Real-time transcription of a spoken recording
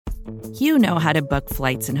You know how to book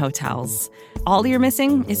flights and hotels. All you're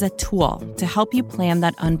missing is a tool to help you plan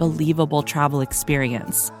that unbelievable travel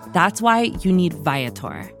experience. That's why you need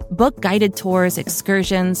Viator. Book guided tours,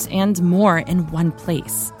 excursions, and more in one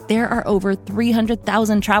place. There are over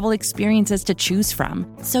 300,000 travel experiences to choose from,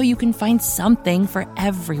 so you can find something for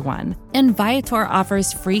everyone. And Viator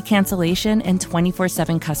offers free cancellation and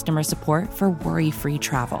 24/7 customer support for worry-free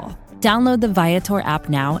travel. Download the Viator app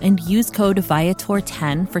now and use code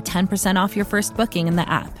Viator10 for 10% off your first booking in the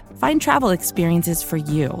app. Find travel experiences for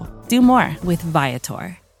you. Do more with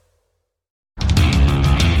Viator.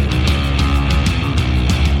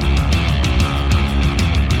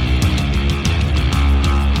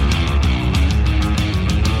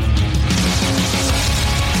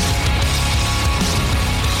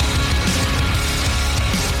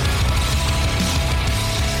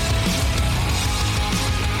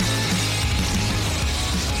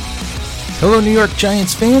 Hello, New York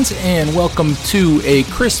Giants fans, and welcome to a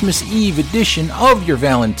Christmas Eve edition of your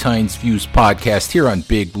Valentine's Views podcast here on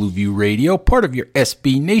Big Blue View Radio, part of your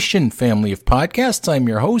SB Nation family of podcasts. I'm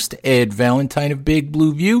your host, Ed Valentine of Big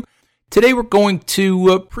Blue View. Today we're going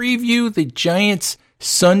to preview the Giants'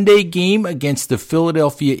 Sunday game against the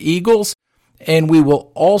Philadelphia Eagles, and we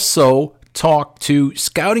will also talk to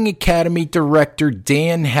Scouting Academy Director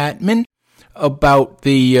Dan Hatman about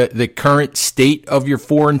the current state of your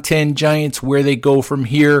 4-10 Giants, where they go from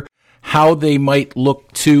here, how they might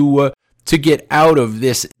look to get out of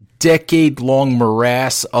this decade-long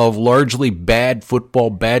morass of largely bad football,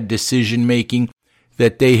 bad decision-making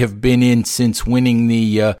that they have been in since winning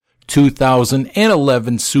the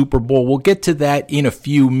 2011 Super Bowl. We'll get to that in a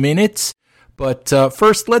few minutes, but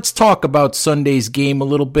first let's talk about Sunday's game a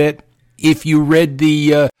little bit. If you read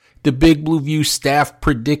the Big Blue View staff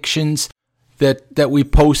predictions that we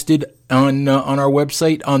posted on our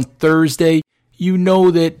website on Thursday, you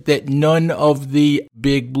know that none of the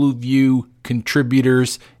Big Blue View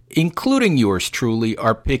contributors, including yours truly,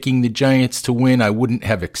 are picking the Giants to win. I wouldn't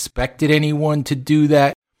have expected anyone to do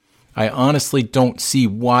that. I honestly don't see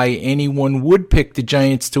why anyone would pick the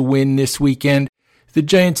Giants to win this weekend. The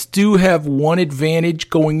Giants do have one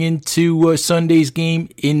advantage going into Sunday's game,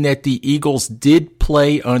 in that the Eagles did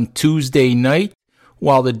play on Tuesday night,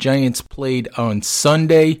 while the Giants played on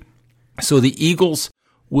Sunday. So the Eagles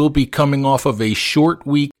will be coming off of a short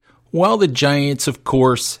week, while the Giants, of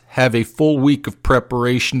course, have a full week of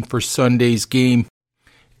preparation for Sunday's game.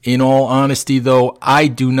 In all honesty, though, I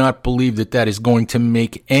do not believe that is going to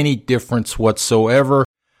make any difference whatsoever.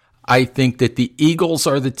 I think that the Eagles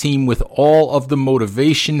are the team with all of the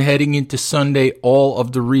motivation heading into Sunday, all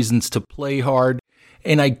of the reasons to play hard,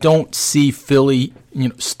 and I don't see Philly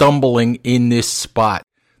stumbling in this spot.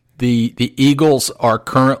 The Eagles are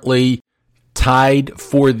currently tied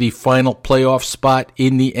for the final playoff spot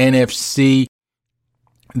in the NFC.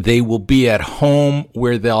 They will be at home,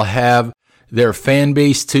 where they'll have their fan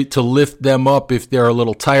base to lift them up if they're a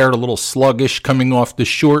little tired, a little sluggish coming off the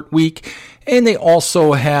short week. And they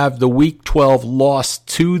also have the Week 12 loss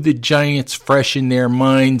to the Giants fresh in their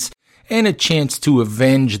minds, and a chance to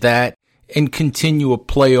avenge that and continue a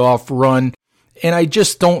playoff run. And I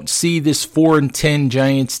just don't see this 4-10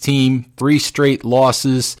 Giants team, 3 straight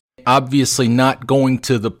losses, obviously not going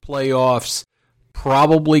to the playoffs,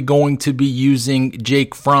 probably going to be using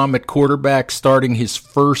Jake Fromm at quarterback, starting his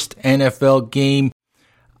first NFL game.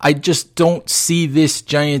 I just don't see this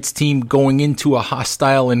Giants team going into a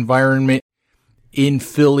hostile environment in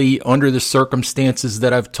Philly under the circumstances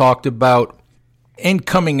that I've talked about and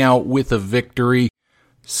coming out with a victory.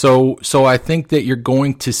 So I think that you're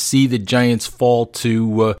going to see the Giants fall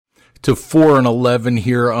to 4-11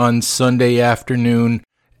 here on Sunday afternoon,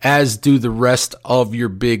 as do the rest of your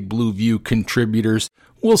Big Blue View contributors.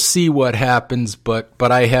 We'll see what happens, but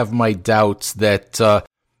I have my doubts that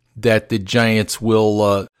the Giants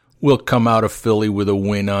will come out of Philly with a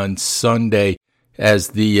win on Sunday as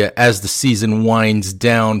the season winds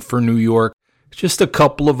down for New York. Just a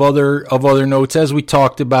couple of other notes, as we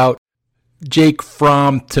talked about. Jake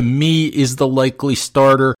Fromm, to me, is the likely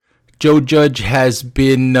starter. Joe Judge has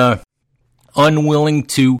been unwilling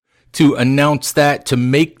to announce that, to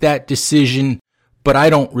make that decision, but I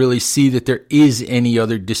don't really see that there is any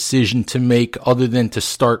other decision to make other than to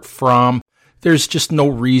start Fromm. There's just no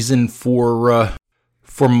reason for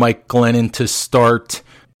Mike Glennon to start.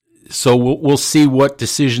 So we'll see what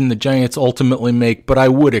decision the Giants ultimately make, but I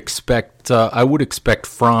would expect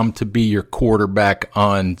Fromm to be your quarterback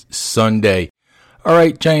on Sunday. All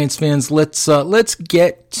right, Giants fans, let's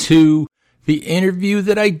get to the interview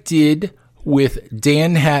that I did with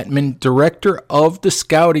Dan Hatman, director of the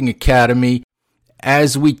Scouting Academy,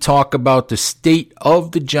 as we talk about the state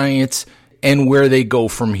of the Giants and where they go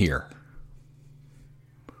from here.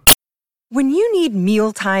 When you need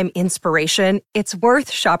mealtime inspiration, it's worth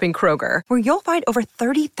shopping Kroger, where you'll find over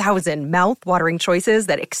 30,000 mouth-watering choices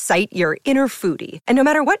that excite your inner foodie. And no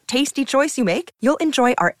matter what tasty choice you make, you'll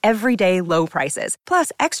enjoy our everyday low prices,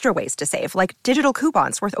 plus extra ways to save, like digital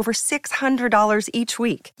coupons worth over $600 each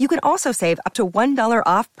week. You can also save up to $1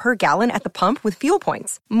 off per gallon at the pump with fuel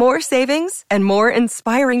points. More savings and more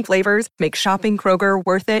inspiring flavors make shopping Kroger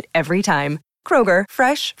worth it every time. Kroger,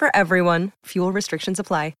 fresh for everyone. Fuel restrictions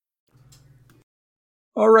apply.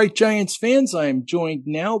 All right, Giants fans, I am joined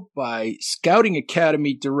now by Scouting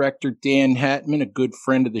Academy Director Dan Hatman, a good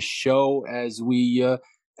friend of the show, as we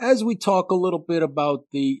talk a little bit about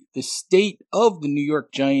the state of the New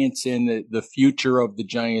York Giants and the future of the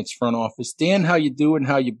Giants front office. Dan, how you doing?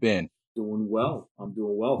 How you been? Doing well. I'm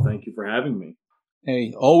doing well. Thank you for having me.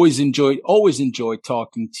 Hey, always enjoy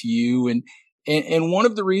talking to you. And one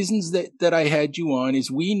of the reasons that I had you on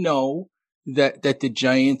is we know that the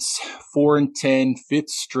Giants 4-10, fifth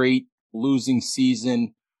straight losing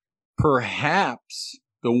season, perhaps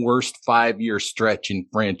the worst 5-year stretch in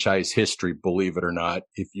franchise history, believe it or not,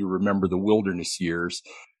 if you remember the wilderness years.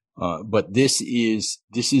 But this is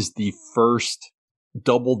the first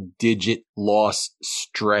double-digit loss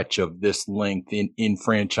stretch of this length in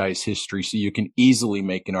franchise history. So you can easily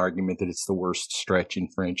make an argument that it's the worst stretch in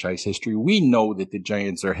franchise history. We know that the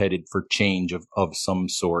Giants are headed for change of some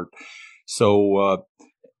sort. So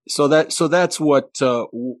that's what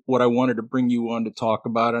I wanted to bring you on to talk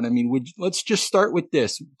about. And I mean, let's just start with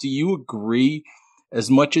this. Do you agree, as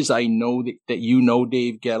much as I know that you know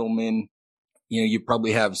Dave Gettleman, you know, you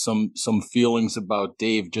probably have some feelings about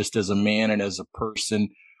Dave just as a man and as a person,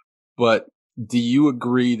 but do you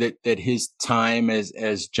agree that his time as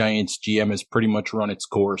Giants GM has pretty much run its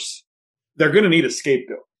course? They're going to need a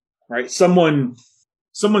scapegoat, right?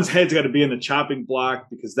 Someone's head's got to be in the chopping block,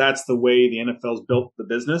 because that's the way the NFL's built the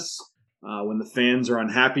business. When the fans are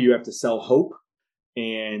unhappy, you have to sell hope.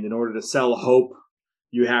 And in order to sell hope,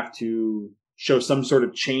 you have to show some sort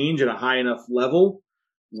of change at a high enough level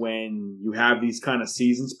when you have these kind of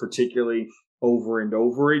seasons, particularly over and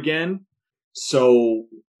over again. So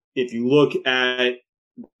if you look at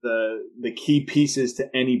the key pieces to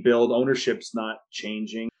any build, ownership's not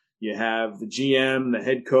changing. You have the GM, the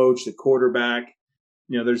head coach, the quarterback.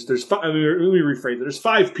 You know, there's five, let me rephrase it. There's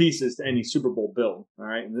 5 pieces to any Super Bowl build. All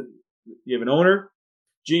right. You have an owner,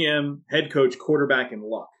 GM, head coach, quarterback, and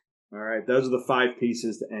luck. All right. Those are the 5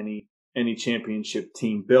 pieces to any championship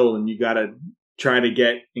team build. And you got to try to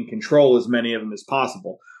get in control as many of them as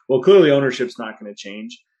possible. Well, clearly ownership's not going to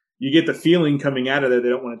change. You get the feeling coming out of there, they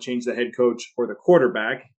don't want to change the head coach or the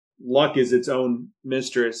quarterback. Luck is its own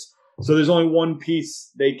mistress. So there's only one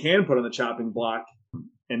piece they can put on the chopping block,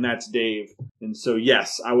 and that's Dave. And so,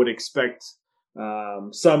 yes, I would expect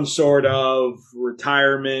some sort of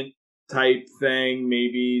retirement type thing.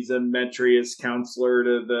 Maybe he's a Demetrius counselor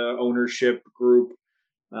to the ownership group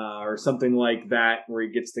or something like that, where he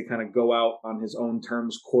gets to kind of go out on his own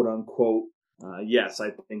terms, quote unquote. Yes,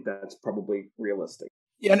 I think that's probably realistic.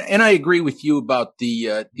 Yeah, and I agree with you about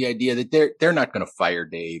the idea that they're not going to fire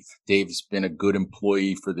Dave. Dave's been a good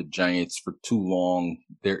employee for the Giants for too long.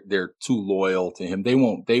 They're too loyal to him. They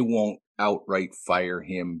won't outright fire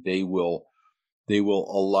him. They will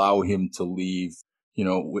allow him to leave, you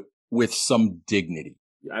know, with some dignity.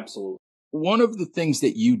 Absolutely. One of the things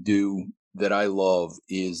that you do that I love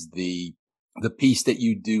is the piece that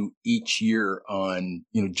you do each year on,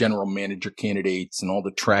 you know, general manager candidates and all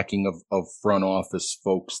the tracking of front office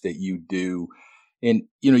folks that you do. And,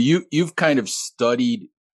 you know, you've kind of studied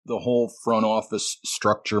the whole front office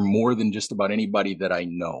structure more than just about anybody that I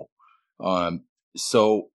know.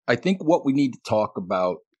 So I think what we need to talk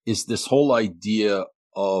about is this whole idea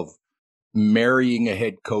of marrying a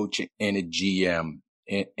head coach and a GM,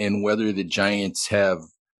 and whether the Giants have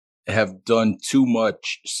done too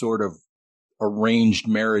much sort of arranged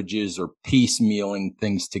marriages or piecemealing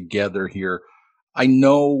things together here. I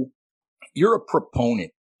know you're a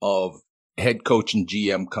proponent of head coach and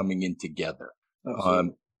GM coming in together.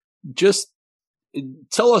 Just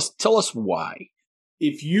tell us why.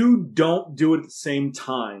 If you don't do it at the same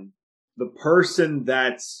time, the person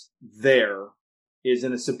that's there is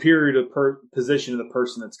in a superior position to the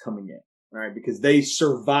person that's coming in, right? Because they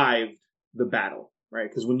survived the battle, right?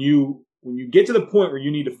 Because when you get to the point where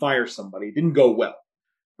you need to fire somebody, it didn't go well,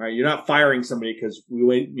 right? You're not firing somebody because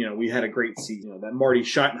we had a great season. You know, that Marty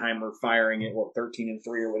Schottenheimer firing at 13-3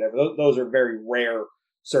 or whatever. Those are very rare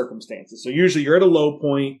circumstances. So usually you're at a low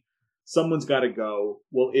point, someone's got to go.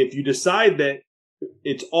 Well, if you decide that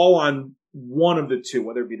it's all on one of the two,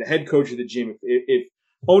 whether it be the head coach or the GM, if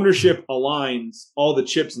ownership aligns all the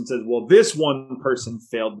chips and says, well, this one person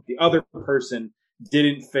failed, but the other person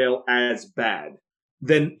didn't fail as bad,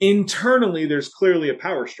 then internally there's clearly a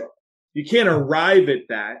power struggle. You can't arrive at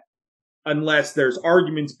that unless there's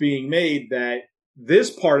arguments being made that this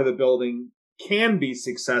part of the building can be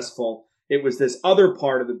successful. It was this other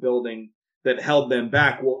part of the building that held them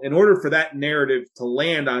back. Well, in order for that narrative to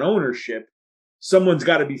land on ownership, someone's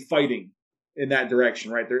got to be fighting in that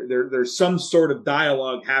direction, right? There's some sort of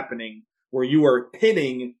dialogue happening where you are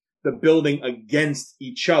pitting the building against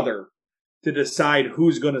each other to decide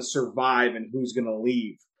who's going to survive and who's going to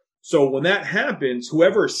leave. So when that happens,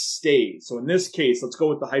 whoever stays. So in this case, let's go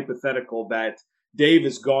with the hypothetical that Dave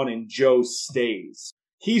is gone and Joe stays.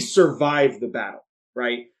 He survived the battle,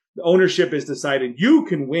 right? The ownership has decided you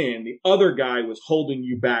can win. The other guy was holding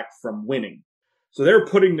you back from winning. So they're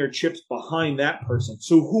putting their chips behind that person.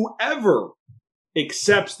 So whoever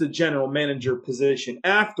accepts the general manager position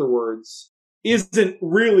afterwards isn't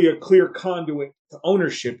really a clear conduit to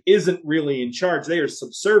ownership, isn't really in charge. They are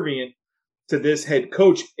subservient to this head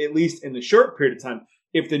coach, at least in the short period of time.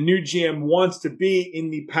 If the new GM wants to be in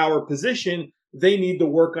the power position, they need to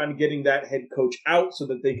work on getting that head coach out so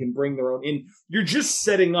that they can bring their own in. You're just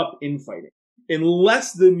setting up infighting.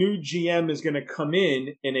 Unless the new GM is going to come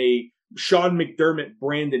in a Sean McDermott,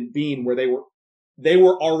 Brandon Beane, where they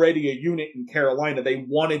were already a unit in Carolina. They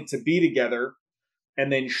wanted to be together.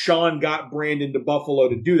 And then Sean got Brandon to Buffalo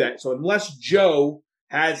to do that. So unless Joe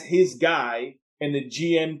has his guy and the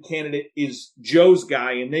GM candidate is Joe's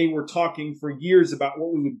guy, and they were talking for years about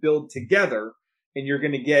what we would build together, and you're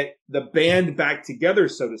going to get the band back together,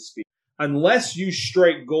 so to speak. Unless you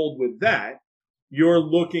strike gold with that, you're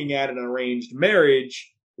looking at an arranged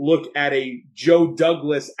marriage. Look at a Joe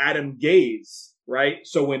Douglas, Adam Gase, right?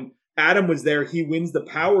 So when Adam was there, he wins the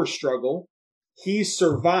power struggle. He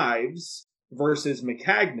survives versus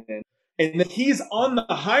Maccagnan. And then he's on the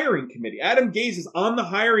hiring committee. Adam Gase is on the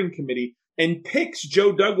hiring committee and picks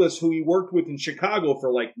Joe Douglas, who he worked with in Chicago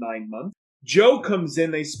for like 9 months. Joe comes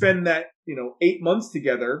in, they spend that, 8 months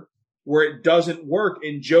together where it doesn't work,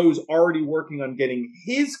 and Joe's already working on getting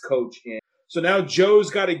his coach in. So now Joe's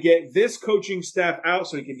got to get this coaching staff out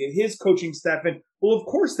so he can get his coaching staff in. Well, of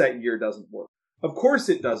course that year doesn't work. Of course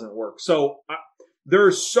it doesn't work. So there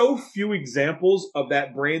are so few examples of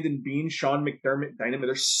that Brandon Beane, Sean McDermott dynamic.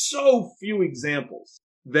 There's so few examples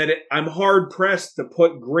that I'm hard-pressed to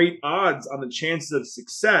put great odds on the chances of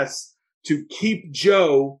success to keep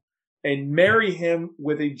Joe and marry him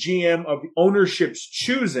with a GM of the ownership's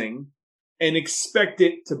choosing and expect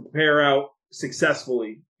it to bear out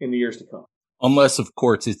successfully in the years to come. Unless, of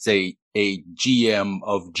course, it's a GM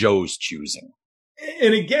of Joe's choosing.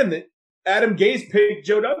 And again, Adam Gase picked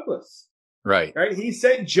Joe Douglas. Right. He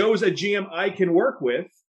said Joe's a GM I can work with.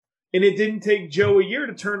 And it didn't take Joe a year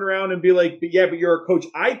to turn around and be like, but you're a coach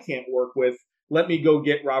I can't work with. Let me go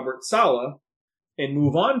get Robert Saleh and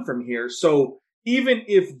move on from here. So even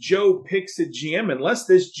if Joe picks a GM, unless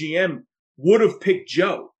this GM would have picked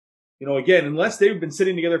Joe, again, unless they've been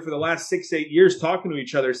sitting together for the last 6-8 years talking to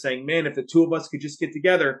each other saying, man, if the two of us could just get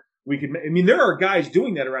together, we could. I mean, there are guys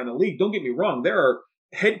doing that around the league. Don't get me wrong. There are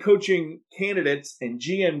head coaching candidates and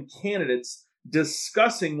GM candidates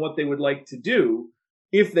discussing what they would like to do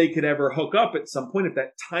if they could ever hook up at some point, if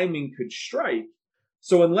that timing could strike.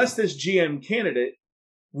 So unless this GM candidate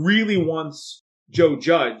really wants Joe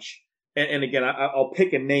Judge, and again, I'll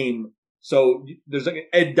pick a name. So there's like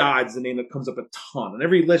Ed Dodds, the name that comes up a ton on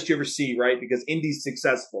every list you ever see, right? Because Indy's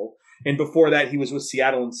successful. And before that, he was with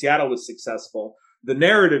Seattle, and Seattle was successful. The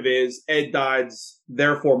narrative is Ed Dodds,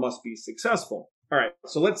 therefore, must be successful. All right.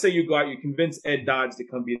 So let's say you go out, you convince Ed Dodds to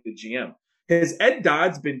come be the GM. Has Ed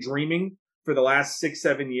Dodds been dreaming for the last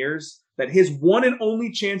 6-7 years that his one and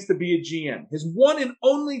only chance to be a GM, his one and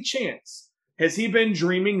only chance, has he been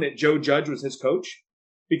dreaming that Joe Judge was his coach?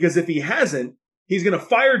 Because if he hasn't, he's going to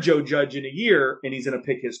fire Joe Judge in a year and he's going to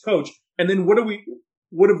pick his coach. And then what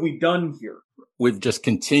have we done here? We've just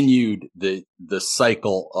continued the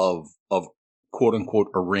cycle of quote unquote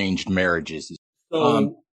arranged marriages.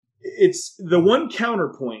 So it's the one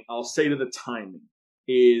counterpoint I'll say to the timing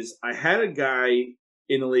is I had a guy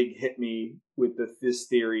in the league hit me with this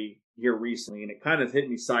theory here recently, and it kind of hit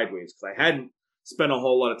me sideways because I hadn't spent a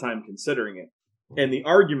whole lot of time considering it. And the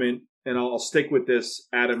argument, and I'll stick with this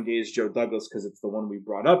Adam Gase, Joe Douglas, because it's the one we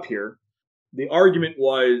brought up here. The argument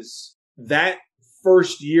was that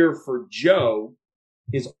first year for Joe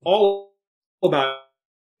is all about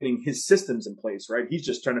getting his systems in place, right? He's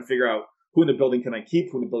just trying to figure out who in the building can I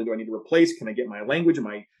keep, who in the building do I need to replace, can I get my language and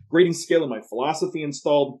my grading scale and my philosophy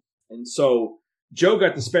installed? And so Joe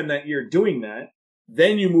got to spend that year doing that.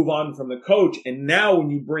 Then you move on from the coach. And now when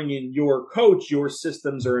you bring in your coach, your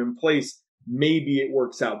systems are in place. Maybe it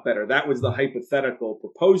works out better. That was the hypothetical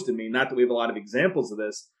proposed to me. Not that we have a lot of examples of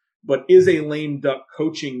this, but is a lame duck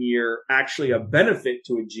coaching year actually a benefit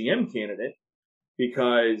to a GM candidate?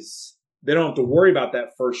 Because they don't have to worry about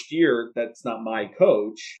that first year. That's not my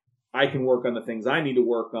coach. I can work on the things I need to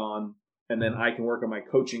work on, and then I can work on my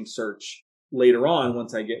coaching search later on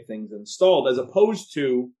once I get things installed, as opposed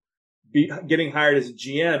to getting hired as a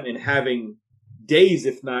GM and having days,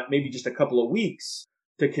 if not maybe just a couple of weeks,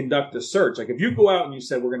 to conduct a search. Like if you go out and you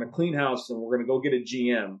said, we're going to clean house and we're going to go get a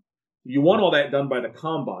GM, you want all that done by the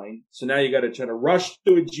combine. So now you got to try to rush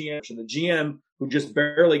to a GM, and the GM who just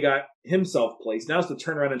barely got himself placed now has to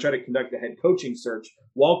turn around and try to conduct a head coaching search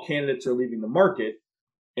while candidates are leaving the market.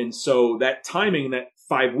 And so that timing, that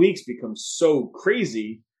 5 weeks becomes so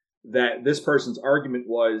crazy that this person's argument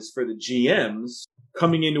was for the GMs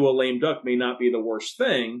coming into a lame duck may not be the worst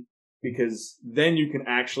thing, because then you can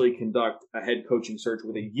actually conduct a head coaching search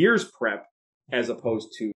with a year's prep as opposed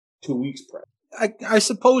to 2 weeks prep. I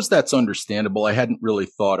suppose that's understandable. I hadn't really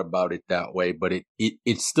thought about it that way, but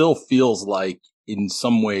it still feels like in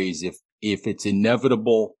some ways, if it's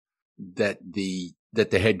inevitable that the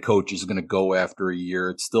head coach is going to go after a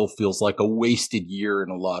year, it still feels like a wasted year in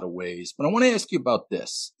a lot of ways. But I want to ask you about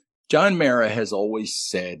this. John Mara has always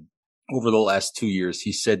said over the last 2 years,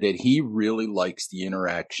 he said that he really likes the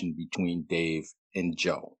interaction between Dave and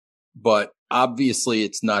Joe, but obviously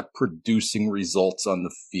it's not producing results on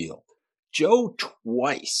the field. Joe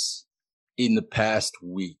twice in the past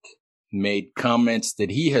week made comments that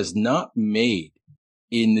he has not made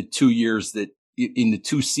in the 2 years in the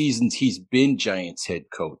 2 seasons he's been Giants head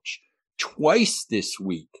coach. Twice this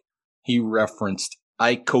week, he referenced,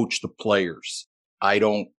 I coach the players. I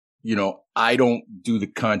don't do the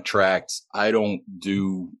contracts. I don't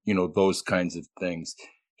do, those kinds of things.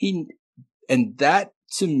 And that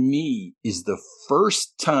to me is the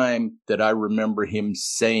first time that I remember him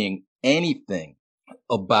saying anything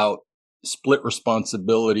about split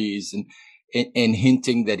responsibilities and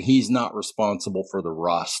hinting that he's not responsible for the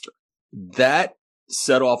roster. That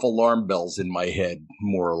set off alarm bells in my head,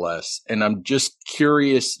 more or less. And I'm just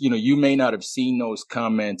curious, you may not have seen those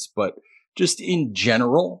comments, but just in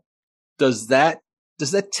general, does that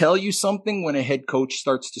tell you something when a head coach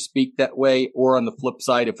starts to speak that way? Or on the flip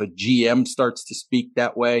side, if a GM starts to speak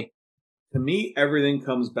that way? To me, everything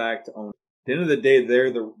comes back to ownership. At the end of the day,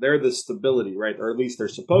 they're the stability, right? Or at least they're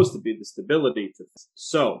supposed to be the stability to this.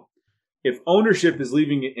 So if ownership is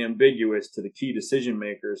leaving it ambiguous to the key decision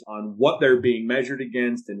makers on what they're being measured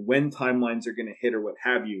against and when timelines are going to hit or what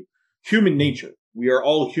have you, human nature, we are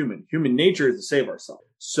all human. Human nature is to save ourselves.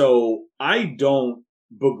 So I don't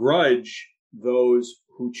begrudge those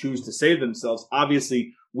who choose to save themselves.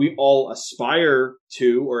 Obviously, we all aspire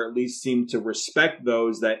to, or at least seem to respect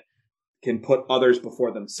those that can put others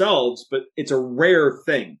before themselves, but it's a rare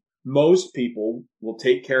thing. Most people will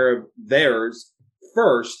take care of theirs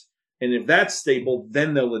first, and if that's stable,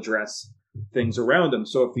 then they'll address things around them.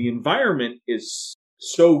 So if the environment is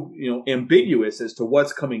so, ambiguous as to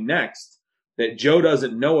what's coming next, that Joe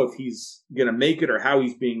doesn't know if he's going to make it or how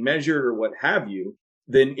he's being measured or what have you,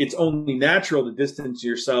 then it's only natural to distance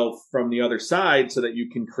yourself from the other side so that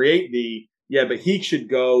you can create the, yeah, but he should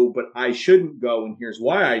go, but I shouldn't go, and here's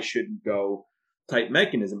why I shouldn't go type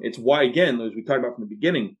mechanism. It's why, again, as we talked about from the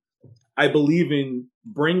beginning, I believe in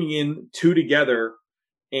bringing in two together.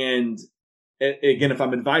 And again, if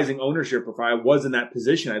I'm advising ownership, or if I was in that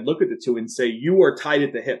position, I'd look at the two and say, you are tied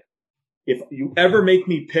at the hip. If you ever make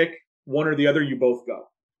me pick one or the other, you both go.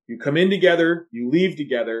 You come in together, you leave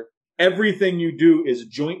together. Everything you do is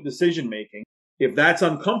joint decision making. If that's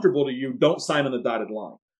uncomfortable to you, don't sign on the dotted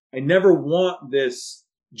line. I never want this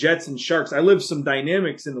Jets and Sharks. I lived some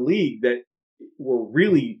dynamics in the league that were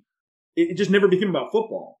really, it just never became about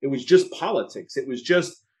football. It was just politics. It was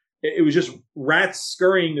just rats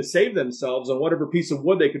scurrying to save themselves on whatever piece of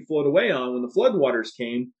wood they could float away on when the floodwaters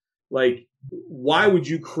came. Like, why would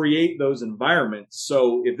you create those environments?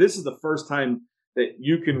 So if this is the first time that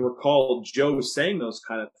you can recall Joe saying those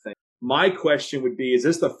kind of things, my question would be, is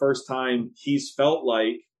this the first time he's felt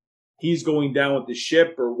like he's going down with the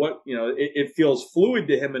ship, or what? It feels fluid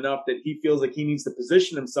to him enough that he feels like he needs to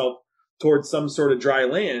position himself towards some sort of dry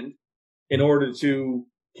land in order to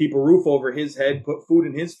keep a roof over his head, put food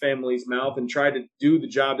in his family's mouth, and try to do the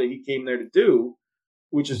job that he came there to do,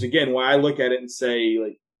 which is, again, why I look at it and say,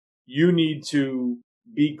 like, you need to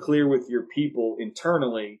be clear with your people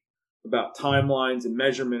internally about timelines and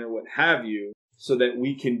measurement or what have you, so that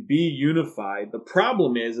we can be unified. The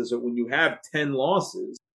problem is that when you have 10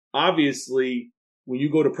 losses, obviously when you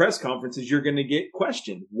go to press conferences, you're going to get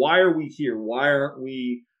questioned. Why are we here? Why aren't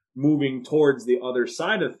we moving towards the other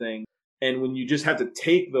side of things? And when you just have to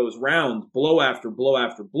take those rounds, blow after blow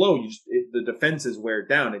after blow, the defenses wear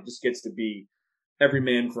down. It just gets to be every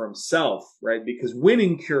man for himself, right? Because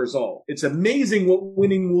winning cures all. It's amazing what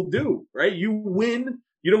winning will do, right? You win,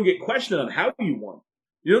 you don't get questioned on how you won.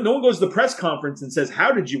 No one goes to the press conference and says,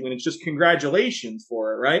 how did you win? It's just congratulations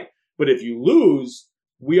for it, right? But if you lose,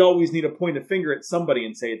 we always need to point a finger at somebody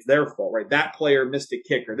and say it's their fault, right? That player missed a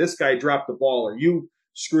kick, or this guy dropped the ball, or you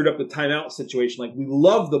screwed up the timeout situation. Like, we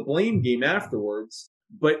love the blame game afterwards,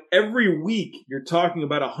 but every week you're talking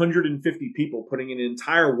about 150 people putting in an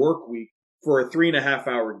entire work week for a 3.5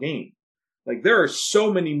 hour game. Like, there are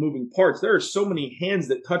so many moving parts. There are so many hands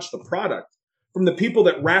that touch the product, from the people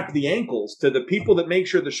that wrap the ankles to the people that make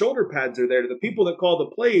sure the shoulder pads are there to the people that call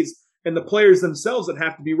the plays and the players themselves that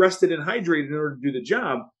have to be rested and hydrated in order to do the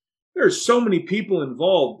job. There are so many people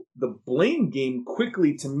involved. The blame game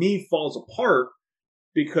quickly, to me, falls apart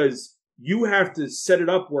because you have to set it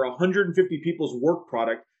up where 150 people's work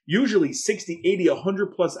product, usually 60, 80,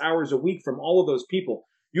 100 plus hours a week from all of those people,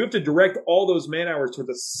 you have to direct all those man hours towards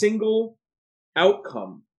a single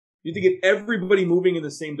outcome. You have to get everybody moving in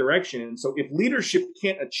the same direction. And so if leadership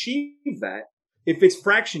can't achieve that, if it's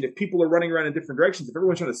fractioned, if people are running around in different directions, if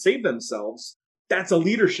everyone's trying to save themselves, that's a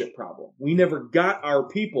leadership problem. We never got our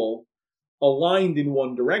people aligned in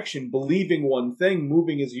one direction, believing one thing,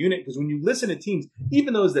 moving as a unit. Because when you listen to teams,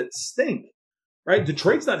 even those that stink, right?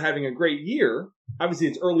 Detroit's not having a great year. Obviously,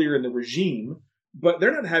 it's earlier in the regime, but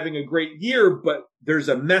they're not having a great year. But there's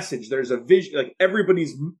a message, there's a vision. Like,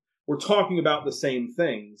 we're talking about the same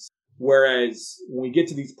things. Whereas when we get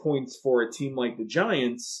to these points for a team like the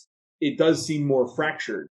Giants, it does seem more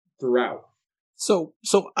fractured throughout. So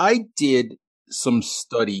I did some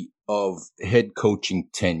study of head coaching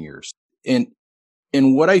tenures, and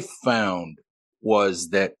what I found was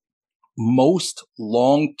that most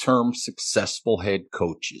long-term successful head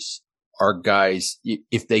coaches are guys,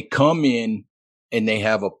 if they come in and they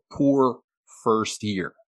have a poor first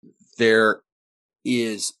year, there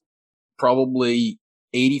is probably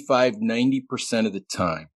 85, 90% of the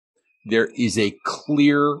time, there is a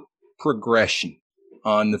clear progression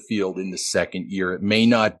on the field in the second year. It may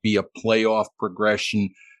not be a playoff progression,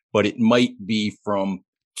 but it might be from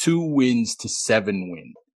 2 wins to 7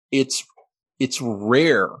 wins. It's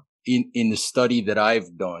rare in the study that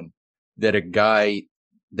I've done that a guy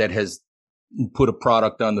that has put a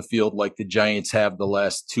product on the field like the Giants have the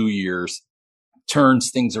last 2 years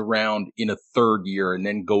turns things around in a third year and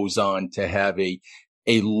then goes on to have a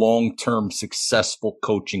long-term successful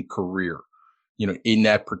coaching career, in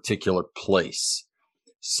that particular place.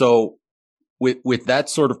 So with that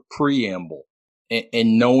sort of preamble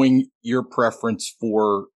and knowing your preference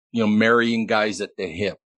for, marrying guys at the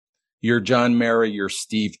hip, you're John Mara, you're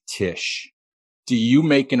Steve Tisch. Do you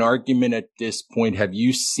make an argument at this point? Have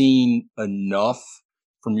you seen enough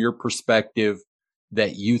from your perspective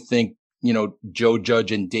that you think, Joe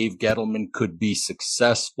Judge and Dave Gettleman could be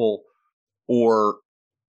successful, or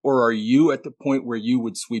are you at the point where you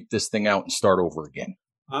would sweep this thing out and start over again?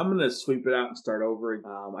 I'm going to sweep it out and start over.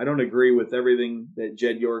 I don't agree with everything that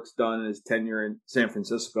Jed York's done in his tenure in San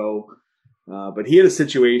Francisco, but he had a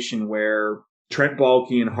situation where Trent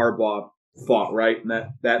Baalke and Harbaugh fought, right? And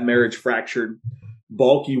that marriage fractured.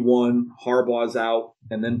 Baalke won, Harbaugh's out,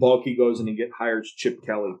 and then Baalke goes and he hires Chip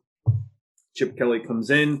Kelly. Chip Kelly comes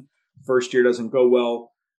in, first year doesn't go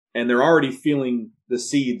well, and they're already feeling the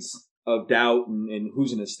seeds of doubt and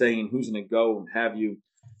who's going to stay and who's going to go and have you.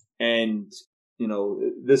 And,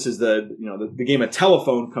 this is the game of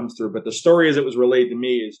telephone comes through. But the story as it was relayed to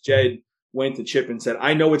me is Jed went to Chip and said,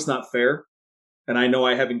 I know it's not fair. And I know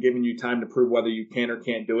I haven't given you time to prove whether you can or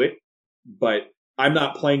can't do it. But I'm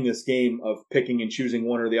not playing this game of picking and choosing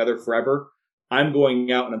one or the other forever. I'm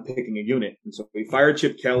going out and I'm picking a unit. And so we fired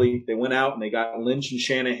Chip Kelly. They went out and they got Lynch and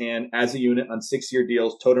Shanahan as a unit on 6-year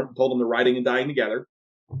deals, told them they're riding and dying together.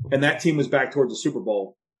 And that team was back towards the Super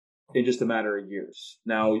Bowl in just a matter of years.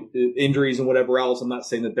 Now, injuries and whatever else, I'm not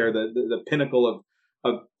saying that they're the pinnacle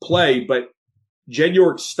of play, but Jed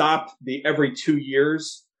York stopped the every 2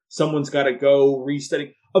 years. Someone's got to go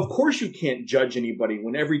restudy. Of course you can't judge anybody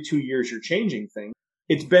when every 2 years you're changing things.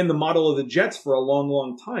 It's been the model of the Jets for a long,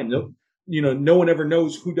 long time. No one ever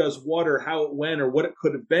knows who does what or how it went or what it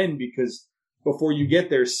could have been, because before you get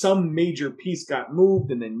there, some major piece got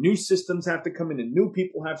moved and then new systems have to come in and new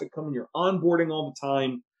people have to come in. You're onboarding all the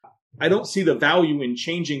time. I don't see the value in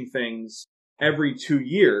changing things every 2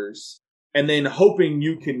 years and then hoping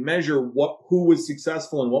you can measure who was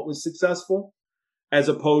successful and what was successful, as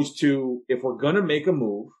opposed to, if we're going to make a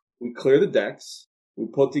move, we clear the decks, We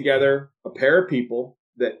put together a pair of people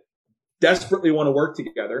that desperately want to work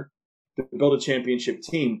together to build a championship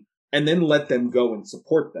team, and then let them go and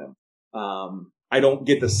support them. I don't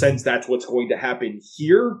get the sense that's what's going to happen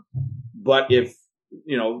here. But if,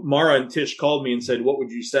 Mara and Tish called me and said, what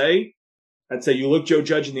would you say? I'd say you look Joe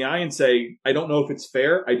Judge in the eye and say, I don't know if it's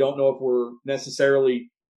fair. I don't know if we're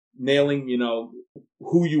necessarily nailing,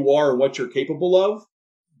 who you are and what you're capable of.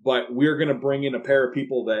 But we're going to bring in a pair of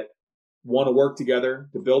people that want to work together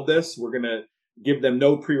to build this. We're going to give them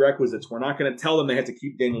no prerequisites. We're not going to tell them they have to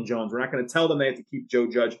keep Daniel Jones. We're not going to tell them they have to keep Joe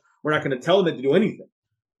Judge. We're not going to tell them they have to do anything.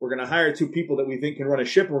 We're going to hire 2 people that we think can run a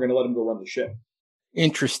ship, and we're going to let them go run the ship.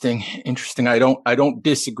 Interesting. I don't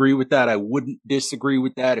disagree with that. I wouldn't disagree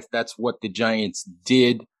with that if that's what the Giants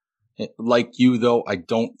did. Like you, though, I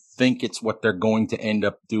don't think it's what they're going to end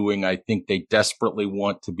up doing. I think they desperately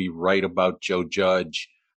want to be right about Joe Judge.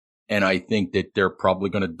 And I think that they're probably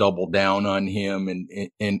going to double down on him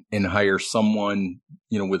and hire someone,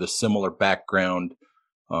 with a similar background,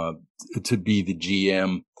 to be the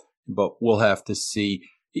GM. But we'll have to see.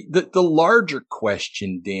 The larger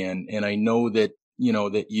question, Dan, and I know that,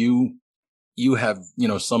 that you have,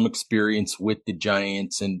 some experience with the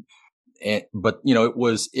Giants but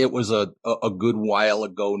it was a good while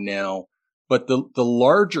ago now. But the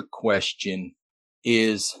larger question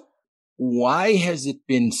is, why has it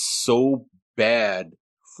been so bad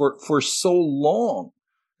for so long?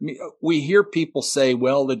 I mean, we hear people say,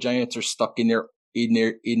 well, the Giants are stuck in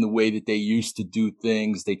the way that they used to do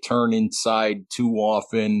things. They turn inside too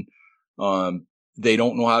often. They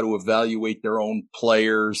don't know how to evaluate their own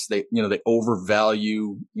players. They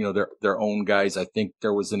overvalue, their own guys. I think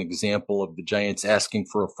there was an example of the Giants asking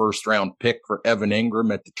for a 1st-round pick for Evan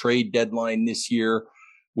Engram at the trade deadline this year,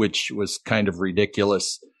 which was kind of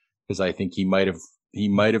ridiculous because I think he might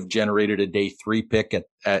have generated a day 3 pick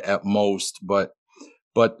at most. But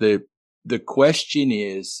the question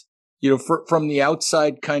is, from the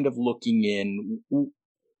outside kind of looking in,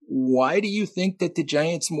 why do you think that the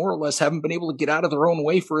Giants more or less haven't been able to get out of their own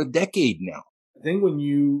way for a decade now? I think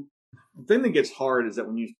the thing that gets hard is that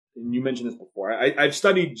and you mentioned this before, I've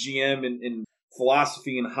studied GM and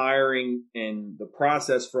philosophy and hiring and the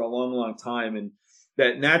process for a long, long time. And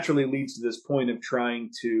that naturally leads to this point of trying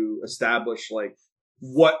to establish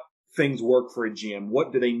what things work for a GM.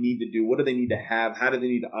 What do they need to do? What do they need to have? How do they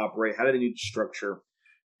need to operate? How do they need to structure?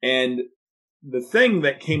 And the thing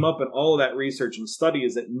that came up in all of that research and study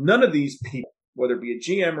is that none of these people, whether it be a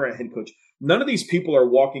GM or a head coach, none of these people are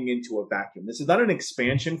walking into a vacuum. This is not an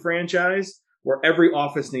expansion franchise where every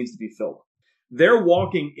office needs to be filled. They're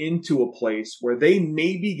walking into a place where they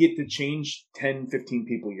maybe get to change 10, 15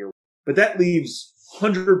 people a year, but that leaves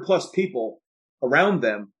 100 plus people around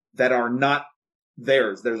them that are not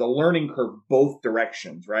theirs. There's a learning curve both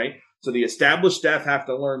directions, right? So the established staff have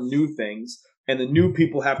to learn new things, and the new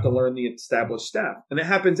people have to learn the established staff. And it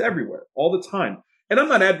happens everywhere, all the time. And I'm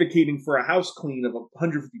not advocating for a house clean of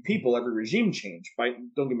 150 people every regime change.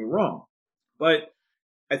 Don't get me wrong. But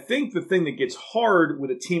I think the thing that gets hard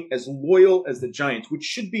with a team as loyal as the Giants, which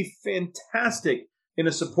should be fantastic in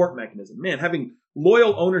a support mechanism. Man, having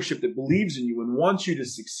loyal ownership that believes in you and wants you to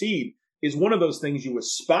succeed is one of those things you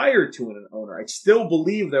aspire to in an owner. I still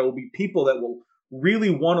believe there will be people that will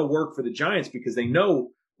really want to work for the Giants because they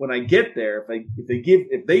know when I get there,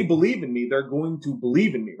 if they believe in me, they're going to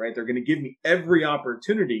believe in me, right? They're going to give me every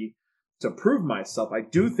opportunity to prove myself. I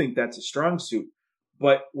do think that's a strong suit.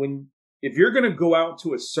 But if you're going to go out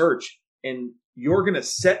to a search and you're going to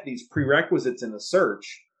set these prerequisites in the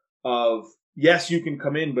search of, yes, you can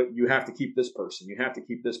come in, but you have to keep this person. You have to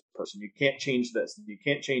keep this person. You can't change this. You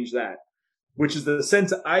can't change that, which is the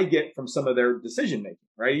sense I get from some of their decision making,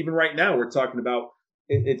 right? Even right now, we're talking about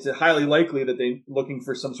it's highly likely that they're looking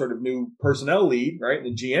for some sort of new personnel lead, right?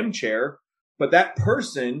 The GM chair. But that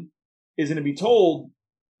person is going to be told,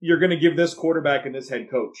 you're going to give this quarterback and this head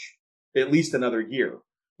coach at least another year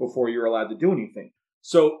before you're allowed to do anything.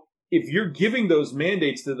 So if you're giving those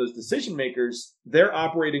mandates to those decision makers, they're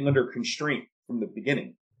operating under constraint from the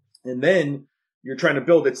beginning. And then you're trying to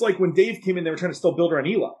build. It's like when Dave came in, they were trying to still build around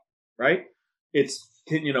Eli, right?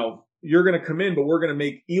 You're going to come in, but we're going to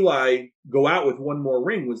make Eli go out with one more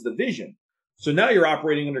ring was the vision. So now you're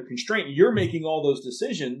operating under constraint. You're making all those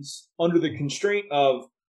decisions under the constraint of,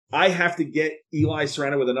 I have to get Eli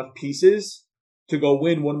surrounded with enough pieces to go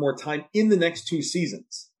win one more time in the next 2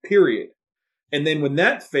 seasons, period. And then when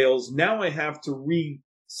that fails, now I have to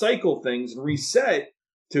recycle things and reset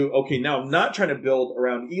to, okay, now I'm not trying to build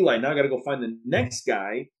around Eli. Now I got to go find the next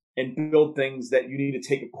guy and build things that you need to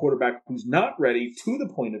take a quarterback who's not ready to the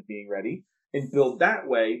point of being ready and build that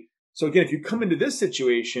way. So again, if you come into this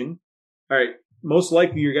situation, all right, most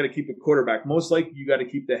likely you got to keep the quarterback, most likely you got to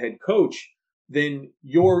keep the head coach, then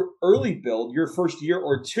your early build, your first year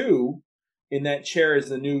or two in that chair as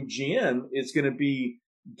the new GM is going to be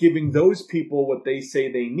giving those people what they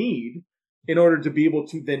say they need in order to be able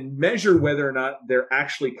to then measure whether or not they're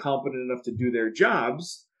actually competent enough to do their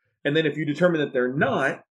jobs. And then if you determine that they're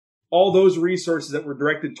not, all those resources that were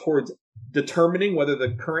directed towards determining whether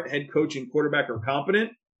the current head coach and quarterback are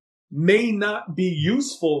competent may not be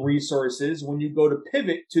useful resources when you go to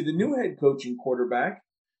pivot to the new head coach and quarterback,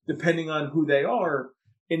 depending on who they are.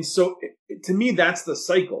 And so to me, that's the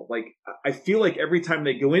cycle. Like, I feel like every time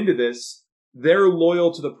they go into this, they're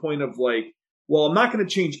loyal to the point of like, well, I'm not going to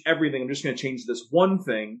change everything. I'm just going to change this one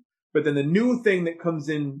thing. But then the new thing that comes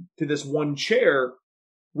in to this one chair,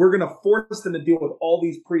 we're going to force them to deal with all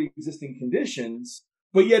these pre-existing conditions,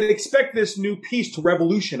 but yet expect this new piece to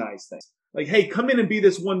revolutionize things. Like, hey, come in and be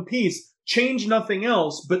this one piece, change nothing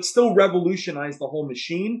else, but still revolutionize the whole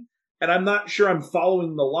machine. And I'm not sure I'm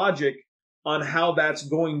following the logic on how that's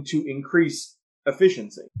going to increase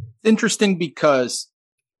efficiency. It's interesting because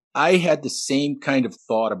I had the same kind of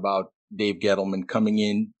thought about Dave Gettleman coming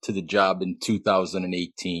into the job in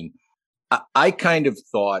 2018. I kind of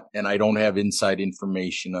thought, and I don't have inside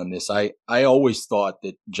information on this, I always thought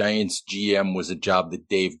that Giants GM was a job that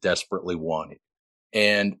Dave desperately wanted.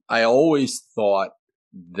 And I always thought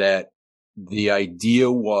that the idea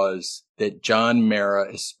was that John Mara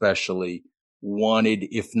especially wanted,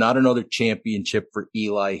 if not another championship for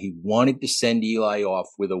Eli, he wanted to send Eli off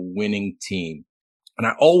with a winning team. And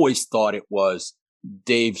I always thought it was,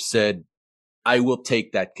 Dave said, I will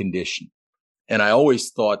take that condition. And I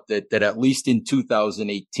always thought that at least in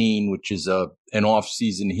 2018, which is an off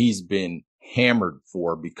season he's been hammered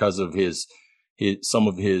for because of some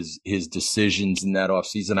of his decisions in that off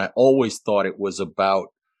season, I always thought it was about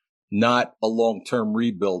not a long-term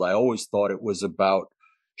rebuild. I always thought it was about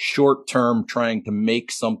short-term trying to make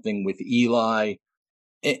something with Eli.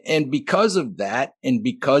 And because of that, and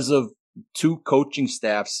because of two coaching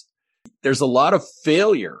staffs, there's a lot of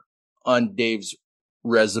failure on Dave's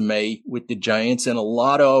resume with the Giants and a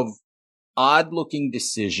lot of odd looking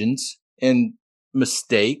decisions and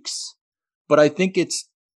mistakes. But I think it's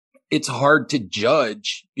hard to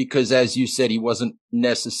judge because, as you said, he wasn't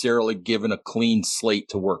necessarily given a clean slate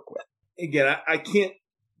to work with. Again, I can't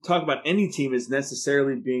talk about any team as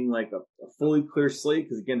necessarily being like a fully clear slate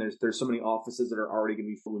because, again, there's so many offices that are already going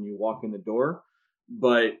to be full when you walk in the door.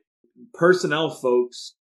 But personnel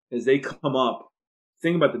folks, as they come up,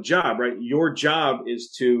 think about the job, right? Your job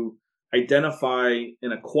is to identify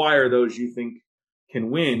and acquire those you think can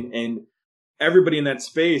win. And everybody in that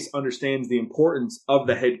space understands the importance of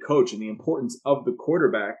the head coach and the importance of the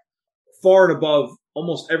quarterback far and above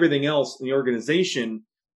almost everything else in the organization.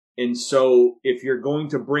 And so if you're going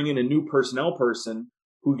to bring in a new personnel person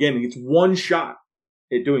who, again, gets one shot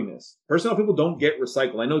at doing this, personnel people don't get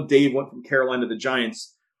recycled. I know Dave went from Carolina to the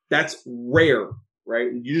Giants. That's rare. Right?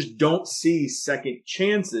 You just don't see second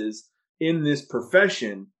chances in this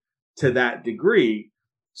profession to that degree.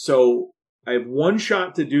 So I have one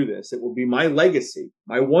shot to do this. It will be my legacy.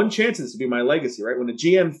 My one chance is to be my legacy, right? When a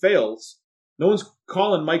GM fails, no one's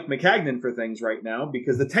calling Mike Maccagnan for things right now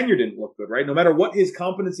because the tenure didn't look good, right? No matter what his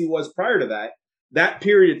competency was prior to that, that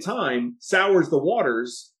period of time sours the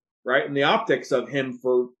waters, right? And the optics of him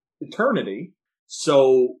for eternity.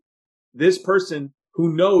 So this person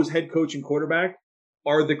who knows head coach and quarterback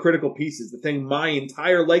are the critical pieces, the thing my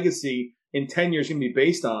entire legacy in 10 years is going to be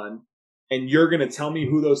based on, and you're going to tell me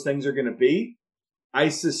who those things are going to be. I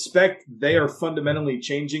suspect they are fundamentally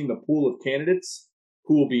changing the pool of candidates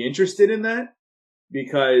who will be interested in that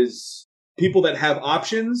because people that have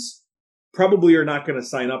options probably are not going to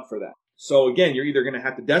sign up for that. So again, you're either going to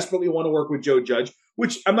have to desperately want to work with Joe Judge,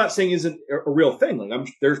 which I'm not saying isn't a real thing. Like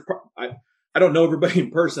I don't know everybody in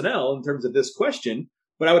personnel in terms of this question,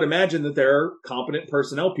 but I would imagine that there are competent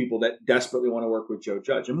personnel people that desperately want to work with Joe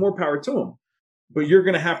Judge, and more power to them. But you're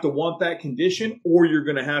going to have to want that condition, or you're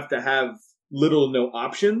going to have little to no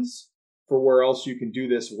options for where else you can do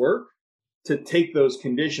this work to take those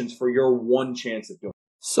conditions for your one chance at doing it.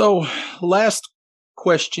 So last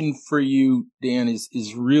question for you, Dan,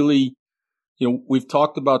 is really, we've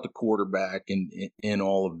talked about the quarterback and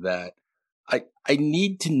all of that. I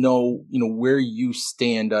need to know, where you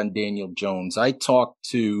stand on Daniel Jones. I talk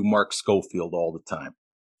to Mark Schofield all the time.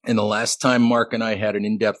 And the last time Mark and I had an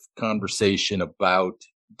in-depth conversation about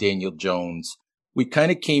Daniel Jones, we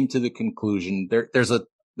kind of came to the conclusion there's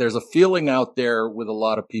a feeling out there with a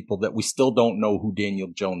lot of people that we still don't know who Daniel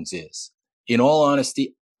Jones is. In all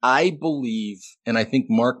honesty, I believe, and I think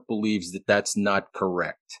Mark believes that that's not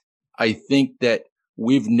correct. I think that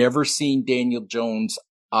we've never seen Daniel Jones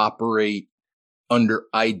operate under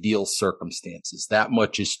ideal circumstances. That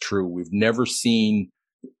much is true. We've never seen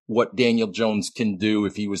what Daniel Jones can do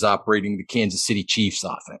if he was operating the Kansas City Chiefs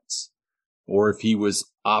offense, or if he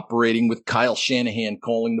was operating with Kyle Shanahan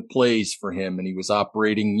calling the plays for him and he was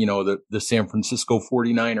operating, the San Francisco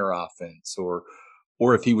 49er offense, or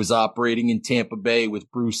if he was operating in Tampa Bay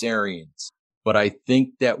with Bruce Arians. But I think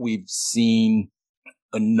that we've seen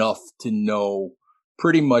enough to know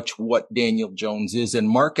pretty much what Daniel Jones is. And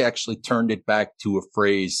Mark actually turned it back to a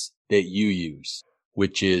phrase that you use,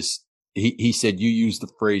 which is, he said you use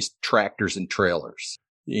the phrase tractors and trailers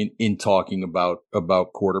in talking about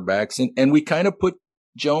quarterbacks. And we kind of put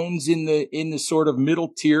Jones in the sort of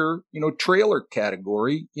middle tier, trailer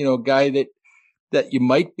category, guy that you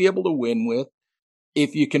might be able to win with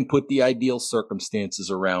if you can put the ideal circumstances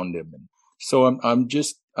around him. And so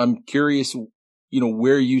I'm curious,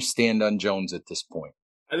 where you stand on Jones at this point.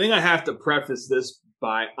 I think I have to preface this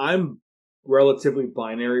by I'm relatively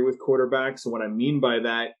binary with quarterbacks. And what I mean by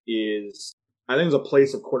that is I think there's a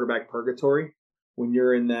place of quarterback purgatory when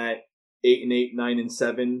you're in that 8-8,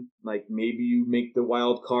 9-7. Like maybe you make the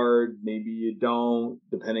wild card, maybe you don't,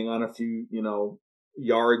 depending on a few,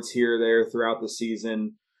 yards here or there throughout the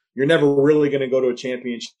season. You're never really going to go to a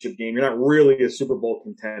championship game. You're not really a Super Bowl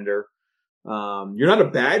contender. You're not a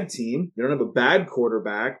bad team. You don't have a bad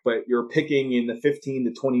quarterback, but you're picking in the 15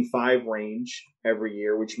 to 25 range every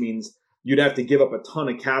year, which means you'd have to give up a ton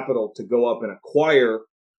of capital to go up and acquire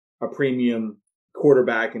a premium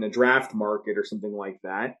quarterback in a draft market or something like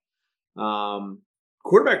that.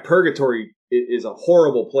 Quarterback purgatory is a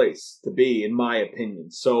horrible place to be, in my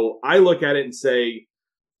opinion. So I look at it and say,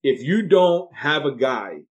 if you don't have a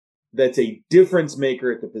guy that's a difference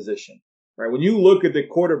maker at the position, right? When you look at the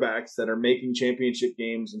quarterbacks that are making championship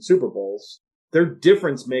games and Super Bowls, they're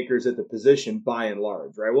difference makers at the position by and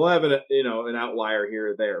large, right? We'll have an outlier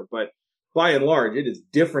here or there, but by and large, it is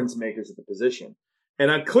difference makers at the position.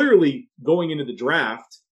 And clearly going into the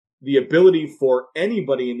draft, the ability for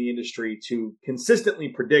anybody in the industry to consistently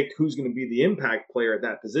predict who's going to be the impact player at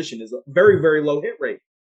that position is a very, very low hit rate.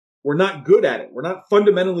 We're not good at it. We're not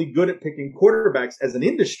fundamentally good at picking quarterbacks as an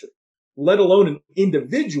industry, let alone an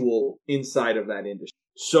individual inside of that industry.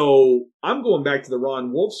 So I'm going back to the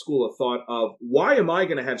Ron Wolf school of thought of why am I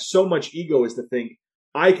going to have so much ego as to think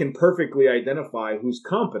I can perfectly identify who's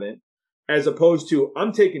competent, as opposed to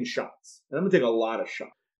I'm taking shots, and I'm going to take a lot of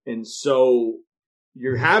shots. And so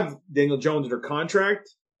you have Daniel Jones under contract.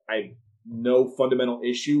 I have no fundamental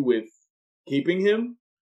issue with keeping him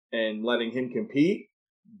and letting him compete,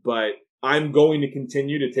 but I'm going to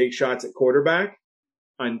continue to take shots at quarterback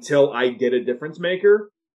until I get a difference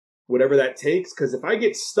maker, whatever that takes. Because if I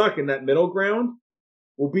get stuck in that middle ground,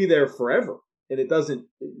 we'll be there forever. And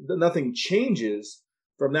nothing changes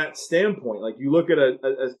from that standpoint. Like you look at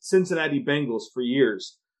a Cincinnati Bengals for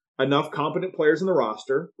years, enough competent players in the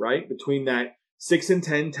roster, right? Between that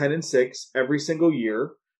 6-10, 10-6 every single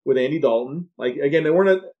year with Andy Dalton. Like again, they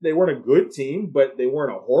weren't a good team, but they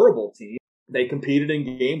weren't a horrible team. They competed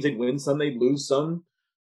in games. They'd win some, they'd lose some.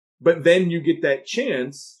 But then you get that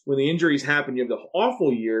chance when the injuries happen. You have the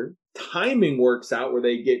awful year. Timing works out where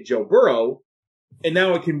they get Joe Burrow. And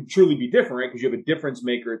now it can truly be different, right? Because you have a difference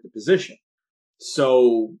maker at the position.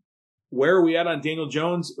 So where are we at on Daniel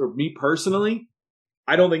Jones? Or me personally,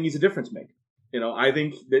 I don't think he's a difference maker. I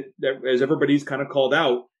think that as everybody's kind of called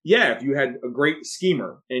out, yeah, if you had a great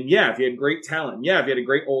schemer, and yeah, if you had great talent, yeah, if you had a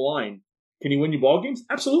great O-line, can he win you ball games?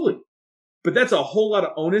 Absolutely. But that's a whole lot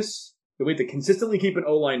of onus. The way to consistently keep an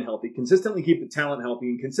O-line healthy, consistently keep the talent healthy,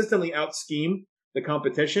 and consistently out-scheme the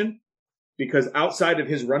competition, because outside of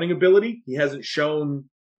his running ability, he hasn't shown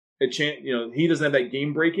a chance. He doesn't have that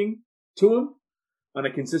game breaking to him on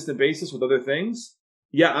a consistent basis with other things.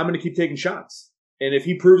 Yeah, I'm going to keep taking shots. And if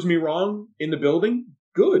he proves me wrong in the building,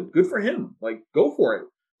 good for him. Like, go for it.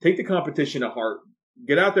 Take the competition to heart.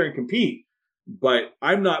 Get out there and compete. But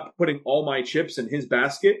I'm not putting all my chips in his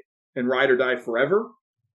basket and ride or die forever,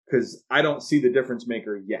 because I don't see the difference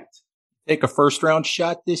maker yet. Take a first round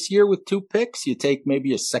shot this year with 2 picks. You take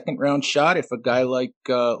maybe a second round shot if a guy like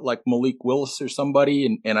Malik Willis or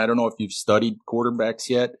somebody, and I don't know if you've studied quarterbacks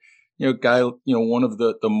yet. One of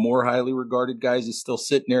the more highly regarded guys is still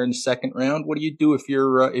sitting there in the second round. What do you do if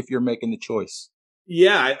you're making the choice?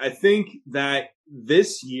 Yeah, I think that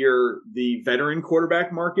this year the veteran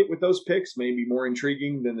quarterback market with those picks may be more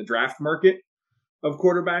intriguing than the draft market of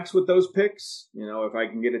quarterbacks with those picks. If I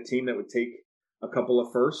can get a team that would take a couple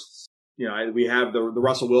of firsts, we have the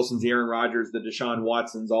Russell Wilsons, the Aaron Rodgers, the Deshaun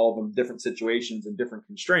Watsons, all of them different situations and different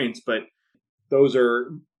constraints, but those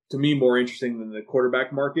are to me more interesting than the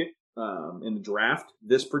quarterback market in the draft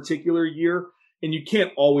this particular year. And you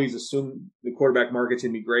can't always assume the quarterback market's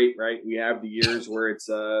going to be great, right? We have the years where it's,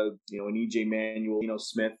 an E.J. Manuel,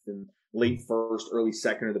 Smith, and late first, early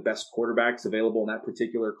second are the best quarterbacks available in that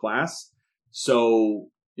particular class. So,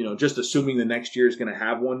 just assuming the next year is going to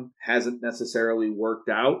have one hasn't necessarily worked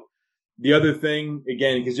out. The other thing,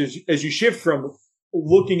 again, because as you shift from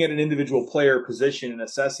looking at an individual player position and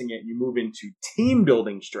assessing it, you move into team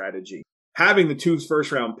building strategy. Having the 2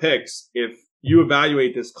 first-round picks, if you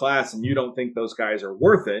evaluate this class and you don't think those guys are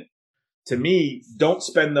worth it, to me, don't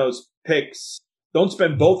spend those picks. Don't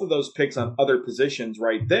spend both of those picks on other positions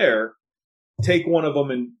right there. Take one of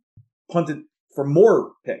them and punt it for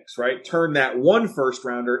more picks, right? Turn that 1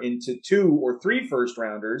 first-rounder into 2 or 3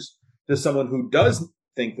 first-rounders to someone who does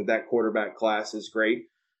think that quarterback class is great.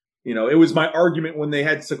 It was my argument when they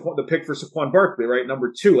had the pick for Saquon Barkley, right?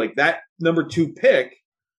 Number 2, like that number 2 pick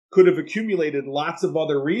could have accumulated lots of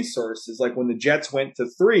other resources. Like when the Jets went to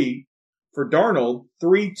 3 for Darnold,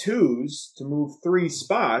 3 2s to move 3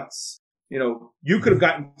 spots. You could have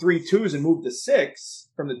gotten 3 2s and moved to 6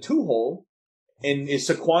 from the 2 hole. And is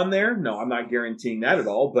Saquon there? No, I'm not guaranteeing that at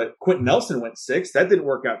all. But Quentin Nelson went 6. That didn't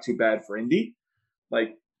work out too bad for Indy.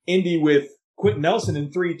 Like Indy with Quentin Nelson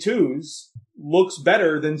and 3 2s looks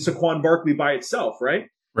better than Saquon Barkley by itself, right?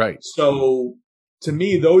 Right. So to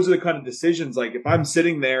me, those are the kind of decisions. Like if I'm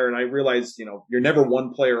sitting there and I realize, you're never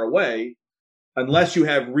one player away, unless you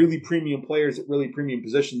have really premium players at really premium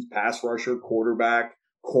positions, pass rusher, quarterback,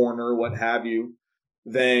 corner, what have you,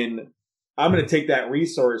 then I'm going to take that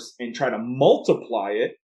resource and try to multiply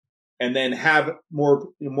it and then have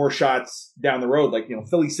more shots down the road. Like,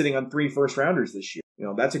 Philly's sitting on 3 first-rounders this year.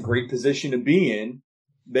 That's a great position to be in.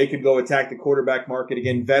 They could go attack the quarterback market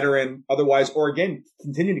again, veteran, otherwise, or again,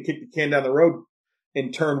 continue to kick the can down the road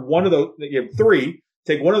and turn one of those, you have 3,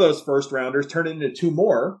 take one of those first-rounders, turn it into 2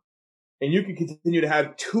 more, and you can continue to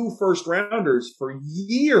have 2 first-rounders for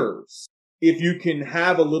years. If you can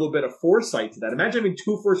have a little bit of foresight to that. Imagine having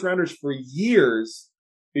 2 first-rounders for years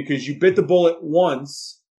because you bit the bullet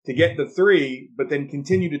once to get the 3, but then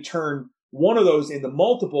continue to turn one of those into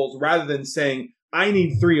multiples rather than saying, I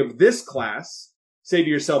need 3 of this class. Say to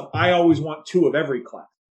yourself, I always want 2 of every class.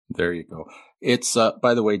 There you go. It's,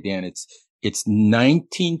 by the way, Dan, it's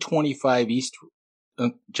 1925 East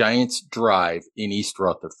Giants Drive in East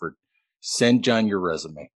Rutherford. Send John your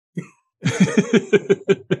resume.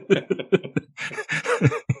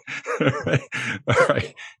 All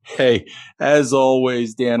right. Hey, as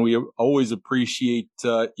always, Dan, we always appreciate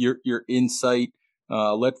your insight.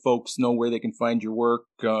 Let folks know where they can find your work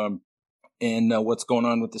and what's going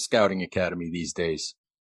on with the Scouting Academy these days.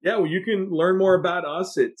 Yeah, well, you can learn more about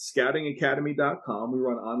us at scoutingacademy.com. We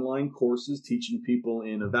run online courses teaching people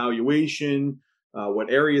in evaluation,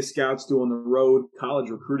 what area scouts do on the road, college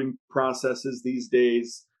recruiting processes these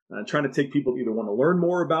days. Trying to take people who either want to learn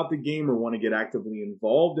more about the game or want to get actively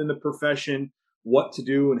involved in the profession, what to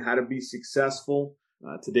do and how to be successful.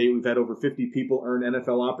 To date, we've had over 50 people earn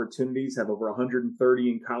NFL opportunities, have over 130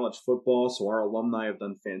 in college football. So our alumni have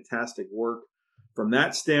done fantastic work from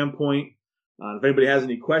that standpoint. If anybody has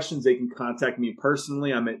any questions, they can contact me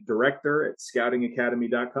personally. I'm at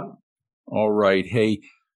director@scoutingacademy.com. All right. Hey,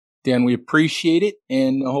 Dan, we appreciate it.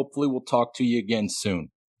 And hopefully we'll talk to you again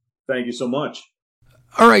soon. Thank you so much.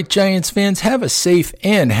 All right, Giants fans, have a safe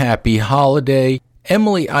and happy holiday.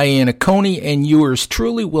 Emily Iannacone and yours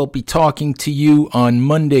truly will be talking to you on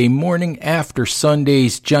Monday morning after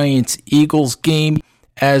Sunday's Giants-Eagles game.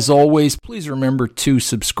 As always, please remember to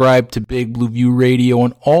subscribe to Big Blue View Radio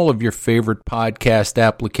on all of your favorite podcast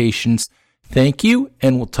applications. Thank you,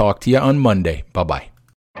 and we'll talk to you on Monday. Bye-bye.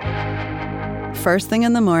 First thing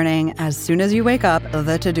in the morning, as soon as you wake up,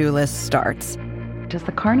 the to-do list starts. Does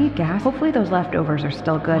the car need gas? Hopefully those leftovers are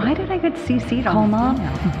still good. Why did I get CC'd on Mom?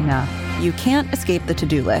 No. You can't escape the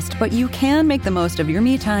to-do list, but you can make the most of your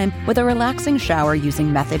me time with a relaxing shower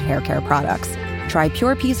using Method Hair Care products. Try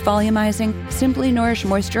Pure Peace Volumizing, Simply Nourish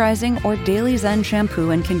Moisturizing, or Daily Zen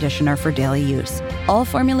Shampoo and Conditioner for daily use. All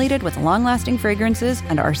formulated with long-lasting fragrances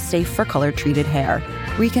and are safe for color-treated hair.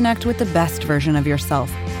 Reconnect with the best version of yourself.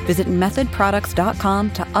 Visit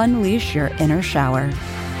methodproducts.com to unleash your inner shower.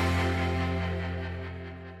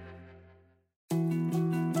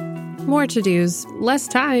 More to-dos, less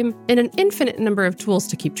time, and an infinite number of tools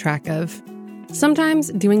to keep track of.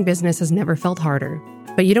 Sometimes doing business has never felt harder,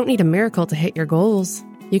 but you don't need a miracle to hit your goals.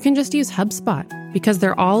 You can just use HubSpot, because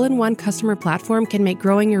their all-in-one customer platform can make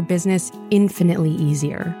growing your business infinitely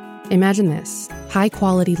easier. Imagine this: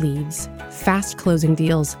 high-quality leads, fast closing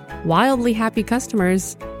deals, wildly happy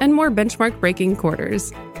customers, and more benchmark-breaking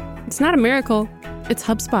quarters. It's not a miracle, it's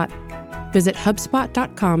HubSpot. Visit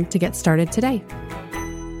HubSpot.com to get started today.